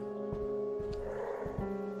bad.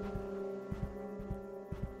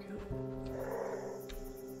 Okay.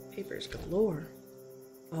 Papers galore.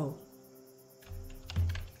 Oh.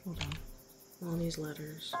 Hold on. All these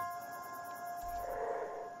letters.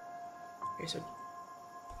 Okay, so...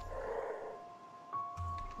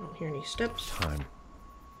 I don't hear any steps. Time.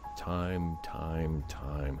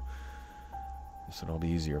 This would all be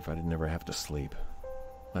easier if I didn't ever have to sleep.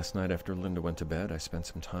 Last night after Linda went to bed, I spent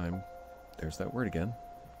some time, there's that word again,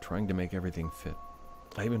 trying to make everything fit.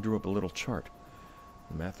 I even drew up a little chart.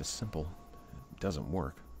 The math is simple. It doesn't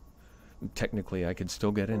work. Technically, I could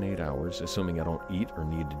still get in 8 hours, assuming I don't eat or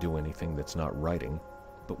need to do anything that's not writing.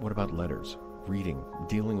 But what about letters, reading,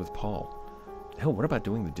 dealing with Paul? Hell, what about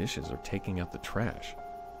doing the dishes or taking out the trash?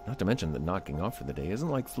 Not to mention that knocking off for the day isn't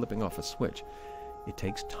like flipping off a switch. It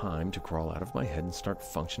takes time to crawl out of my head and start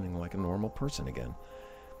functioning like a normal person again.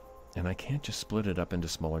 And I can't just split it up into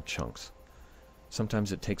smaller chunks.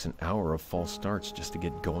 Sometimes it takes an hour of false starts just to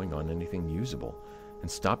get going on anything usable, and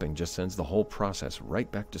stopping just sends the whole process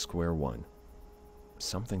right back to square one.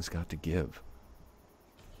 Something's got to give.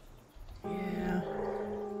 Yeah.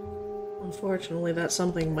 Unfortunately, that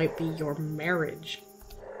something might be your marriage,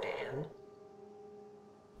 Dan.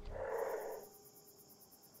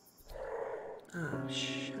 Oh,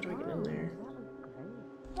 shh. How do I get in there?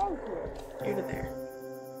 Here to there.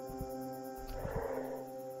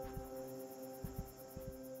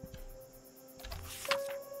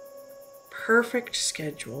 Perfect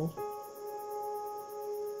schedule.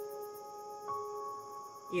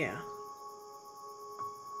 Yeah.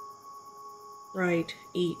 Write,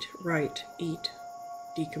 eat,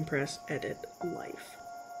 decompress, edit, life.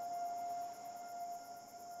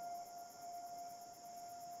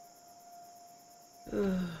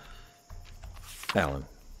 Alan,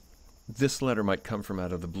 this letter might come from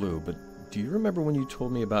out of the blue, but do you remember when you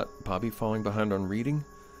told me about Bobby falling behind on reading?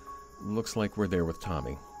 Looks like we're there with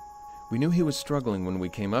Tommy. We knew he was struggling when we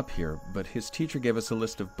came up here, but his teacher gave us a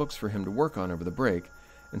list of books for him to work on over the break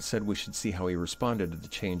and said we should see how he responded to the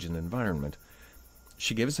change in environment.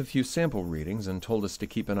 She gave us a few sample readings and told us to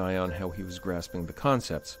keep an eye on how he was grasping the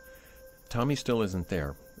concepts. Tommy still isn't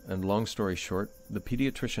there, and long story short, the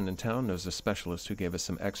pediatrician in town knows a specialist who gave us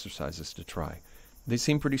some exercises to try. They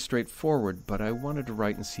seem pretty straightforward, but I wanted to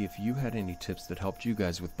write and see if you had any tips that helped you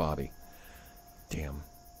guys with Bobby. Damn.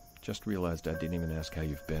 Just realized I didn't even ask how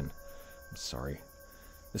you've been. I'm sorry.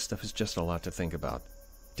 This stuff is just a lot to think about.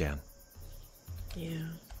 Dan. Yeah.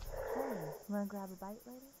 Hey, you wanna grab a bite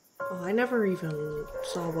later? Oh, I never even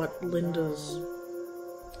saw what Linda's...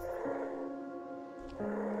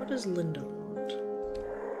 What does Linda want?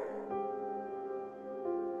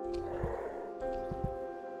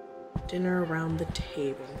 Dinner around the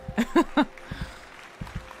table.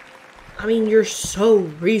 I mean, you're so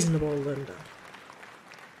reasonable, Linda.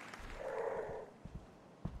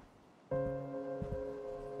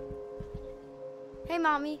 Hey,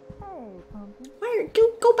 Mommy. Hey, pumpkin.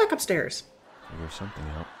 Go back upstairs. Figure something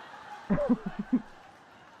out.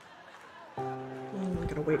 I'm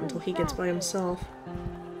gonna wait until he gets by himself.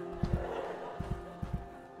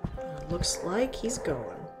 Looks like he's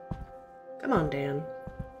going. Come on, Dan.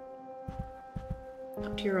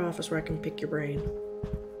 Up to your office where I can pick your brain.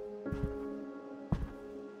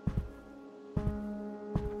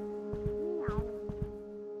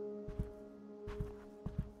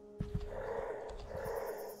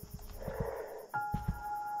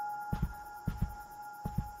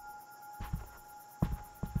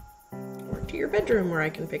 To your bedroom where I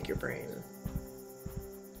can pick your brain.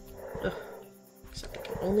 Ugh. Except I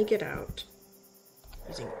can only get out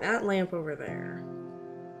using that lamp over there.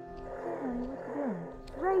 Hey, what you doing?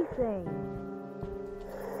 Racing!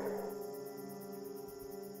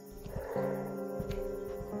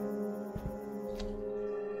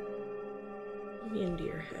 Let me into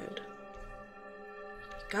your head.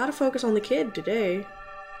 Gotta focus on the kid today.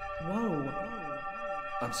 Whoa.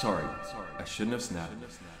 I'm sorry. I shouldn't have snapped.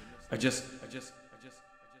 I just...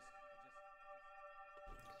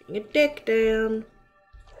 Being a dick, Dan.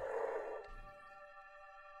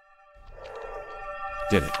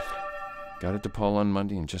 Did it. Got it to Paul on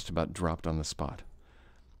Monday and just about dropped on the spot.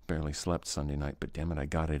 Barely slept Sunday night, but damn it, I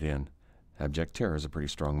got it in. Abject terror is a pretty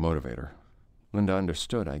strong motivator. Linda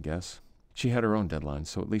understood, I guess. She had her own deadlines,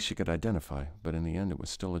 so at least she could identify, but in the end it was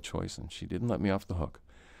still a choice, and she didn't let me off the hook.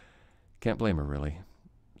 Can't blame her, really.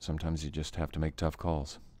 Sometimes you just have to make tough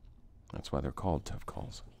calls. That's why they're called tough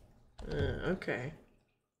calls. Okay.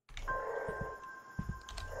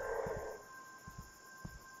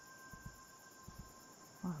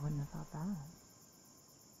 Well, I wouldn't have thought that.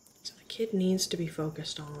 So the kid needs to be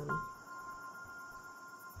focused on.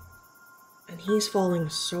 And he's falling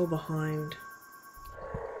so behind.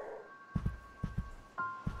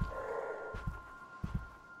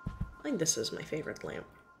 I think this is my favorite lamp.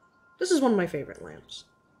 This is one of my favorite lamps.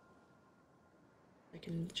 I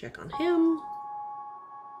can check on him.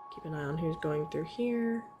 Keep an eye on who's going through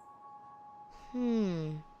here.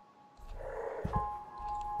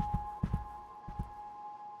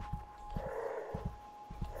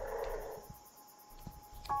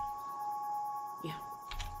 Yeah.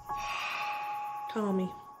 Tommy.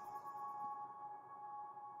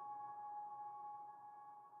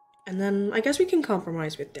 And then I guess we can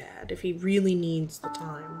compromise with Dad if he really needs the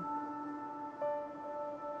time.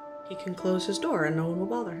 He can close his door and no one will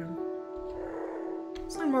bother him.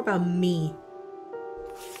 Let's learn more about me.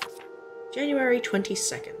 January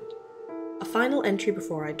 22nd. A final entry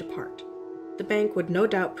before I depart. The bank would no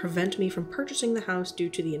doubt prevent me from purchasing the house due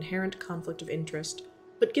to the inherent conflict of interest,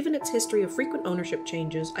 but given its history of frequent ownership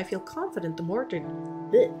changes, I feel confident the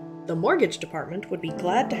mortgage department would be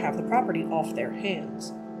glad to have the property off their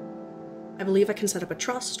hands. I believe I can set up a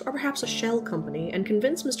trust, or perhaps a shell company, and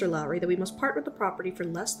convince Mr. Lowry that we must part with the property for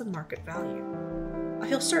less than market value. I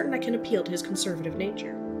feel certain I can appeal to his conservative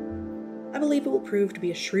nature. I believe it will prove to be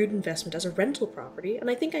a shrewd investment as a rental property, and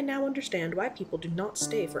I think I now understand why people do not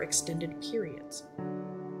stay for extended periods.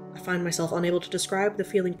 I find myself unable to describe the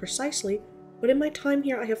feeling precisely, but in my time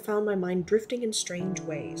here I have found my mind drifting in strange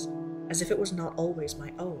ways, as if it was not always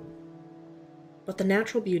my own. But the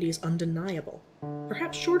natural beauty is undeniable.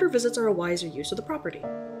 Perhaps shorter visits are a wiser use of the property.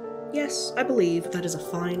 Yes, I believe that is a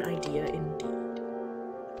fine idea indeed.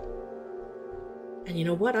 And you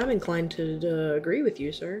know what? I'm inclined to agree with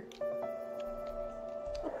you, sir.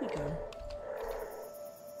 Up we go.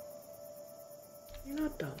 You're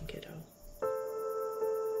not dumb, kiddo.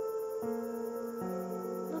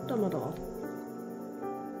 Not dumb at all.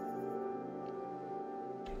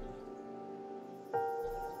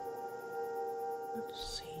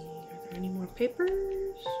 Let's see, are there any more papers?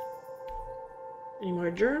 Any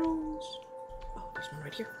more journals? Oh, there's one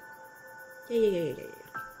right here. Yeah.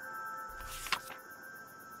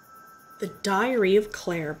 The Diary of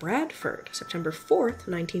Claire Bradford, September 4th,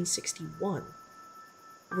 1961.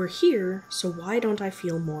 We're here, so why don't I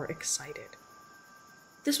feel more excited?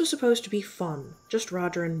 This was supposed to be fun, just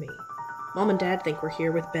Roger and me. Mom and Dad think we're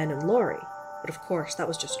here with Ben and Laurie, but of course that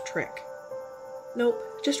was just a trick. Nope,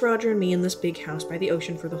 just Roger and me in this big house by the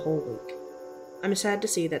ocean for the whole week. I'm sad to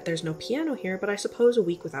see that there's no piano here, but I suppose a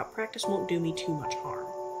week without practice won't do me too much harm.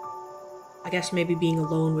 I guess maybe being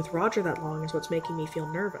alone with Roger that long is what's making me feel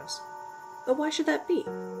nervous. But why should that be?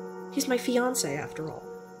 He's my fiancé, after all.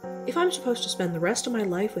 If I'm supposed to spend the rest of my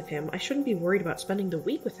life with him, I shouldn't be worried about spending the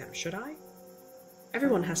week with him, should I?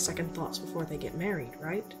 Everyone has second thoughts before they get married,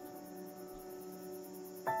 right?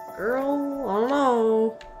 Girl, I don't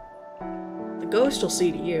know. The ghost will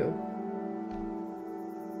see to you.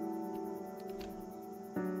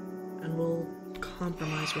 And we'll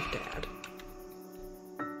compromise with Dad.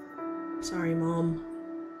 Sorry, Mom.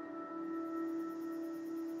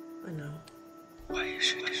 I know. Why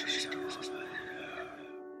should you so?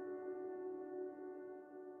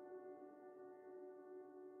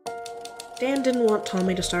 Dan didn't want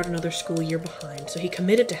Tommy to start another school year behind, so he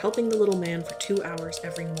committed to helping the little man for 2 hours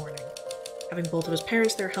every morning. Having both of his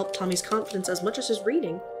parents there helped Tommy's confidence as much as his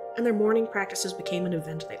reading, and their morning practices became an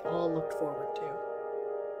event they all looked forward to.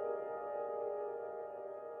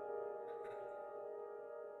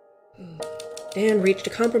 Dan reached a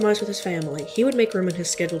compromise with his family. He would make room in his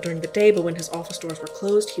schedule during the day, but when his office doors were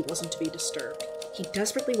closed, he wasn't to be disturbed. He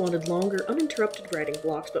desperately wanted longer, uninterrupted writing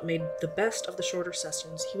blocks, but made the best of the shorter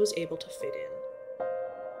sessions he was able to fit in.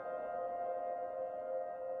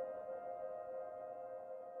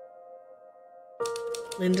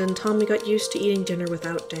 Linda and Tommy got used to eating dinner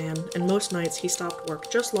without Dan, and most nights he stopped work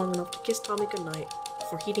just long enough to kiss Tommy goodnight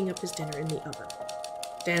before heating up his dinner in the oven.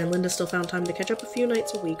 Dan and Linda still found time to catch up a few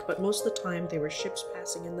nights a week, but most of the time they were ships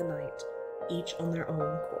passing in the night, each on their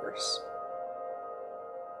own course.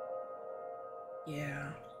 Yeah,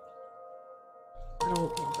 I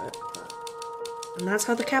don't love it, but... And that's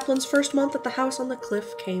how the Kaplan's first month at the house on the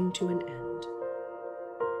cliff came to an end.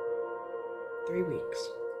 3 weeks.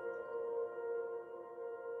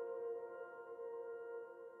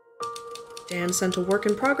 Dan sent a work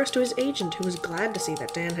in progress to his agent, who was glad to see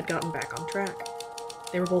that Dan had gotten back on track.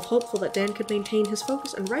 They were both hopeful that Dan could maintain his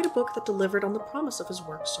focus and write a book that delivered on the promise of his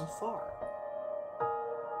work so far.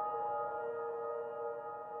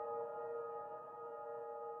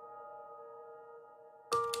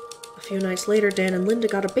 A few nights later, Dan and Linda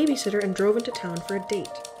got a babysitter and drove into town for a date.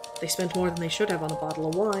 They spent more than they should have on a bottle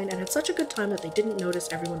of wine and had such a good time that they didn't notice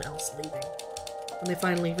everyone else leaving. When they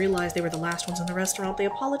finally realized they were the last ones in the restaurant, they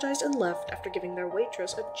apologized and left after giving their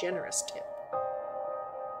waitress a generous tip.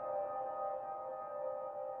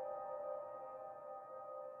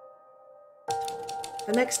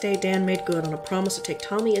 The next day, Dan made good on a promise to take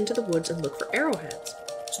Tommy into the woods and look for arrowheads.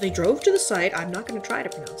 So they drove to the site, I'm not going to try to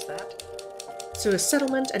pronounce that, to a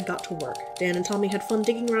settlement and got to work. Dan and Tommy had fun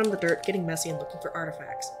digging around the dirt, getting messy and looking for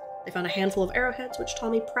artifacts. They found a handful of arrowheads, which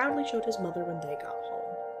Tommy proudly showed his mother when they got home.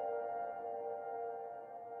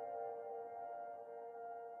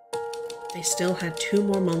 They still had 2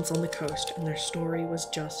 more months on the coast, and their story was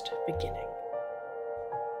just beginning.